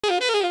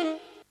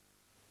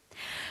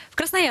В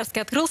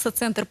Красноярске открылся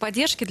центр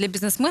поддержки для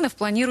бизнесменов,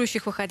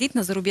 планирующих выходить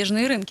на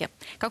зарубежные рынки.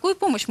 Какую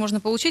помощь можно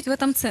получить в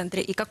этом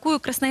центре и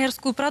какую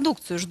красноярскую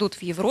продукцию ждут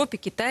в Европе,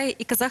 Китае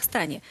и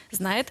Казахстане,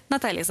 знает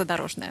Наталья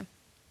Задорожная.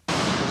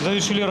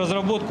 Завершили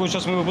разработку.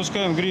 Сейчас мы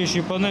выпускаем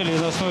греющие панели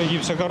на основе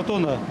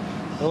гипсокартона.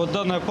 Вот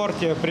данная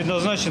партия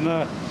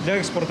предназначена для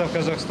экспорта в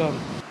Казахстан.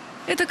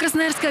 Эта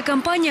красноярская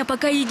компания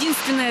пока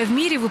единственная в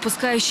мире,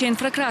 выпускающая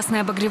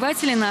инфракрасные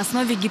обогреватели на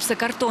основе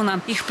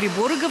гипсокартона. Их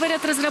приборы,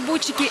 говорят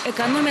разработчики,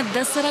 экономят до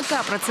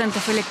 40%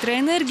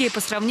 электроэнергии по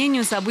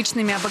сравнению с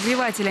обычными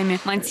обогревателями.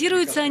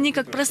 Монтируются они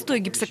как простой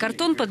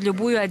гипсокартон под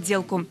любую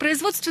отделку.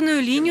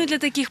 Производственную линию для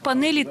таких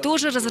панелей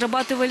тоже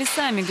разрабатывали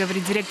сами,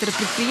 говорит директор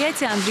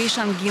предприятия Андрей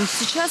Шангин.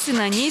 Сейчас и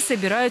на ней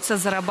собираются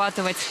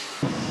зарабатывать.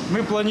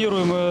 Мы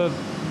планируем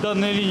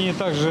данные линии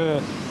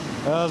также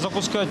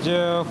запускать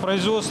в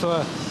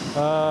производство,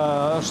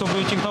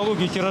 чтобы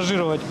технологии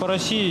тиражировать по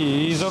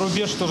России и за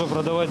рубеж тоже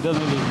продавать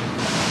данные линии.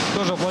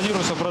 Тоже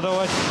планируется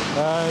продавать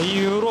и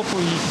в Европу,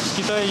 и с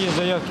Китая есть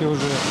заявки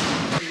уже.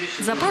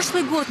 За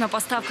прошлый год на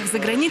поставках за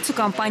границу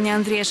компания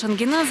Андрея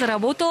Шангина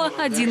заработала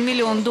 $1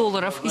 миллион.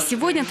 И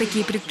сегодня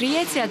такие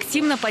предприятия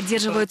активно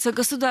поддерживаются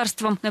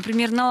государством.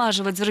 Например,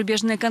 налаживать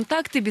зарубежные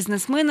контакты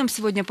бизнесменам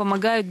сегодня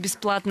помогают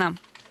бесплатно.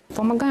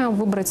 Помогаем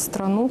выбрать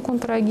страну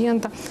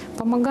контрагента,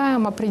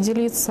 помогаем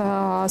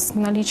определиться с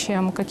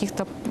наличием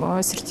каких-то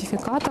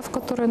сертификатов,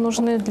 которые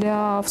нужны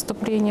для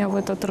вступления в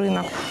этот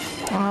рынок.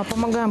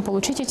 Помогаем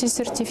получить эти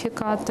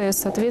сертификаты,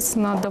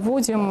 соответственно,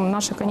 доводим.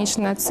 Наша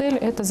конечная цель –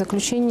 это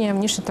заключение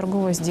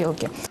внешнеторговой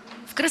сделки.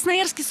 В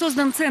Красноярске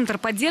создан центр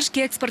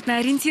поддержки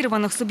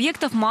экспортно-ориентированных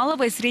субъектов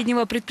малого и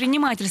среднего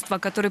предпринимательства,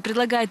 который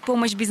предлагает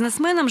помощь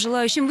бизнесменам,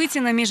 желающим выйти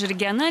на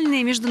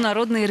межрегиональные и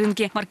международные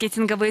рынки.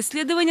 Маркетинговые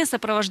исследования,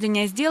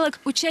 сопровождение сделок,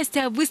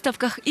 участие в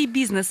выставках и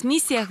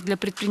бизнес-миссиях для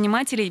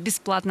предпринимателей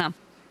бесплатно.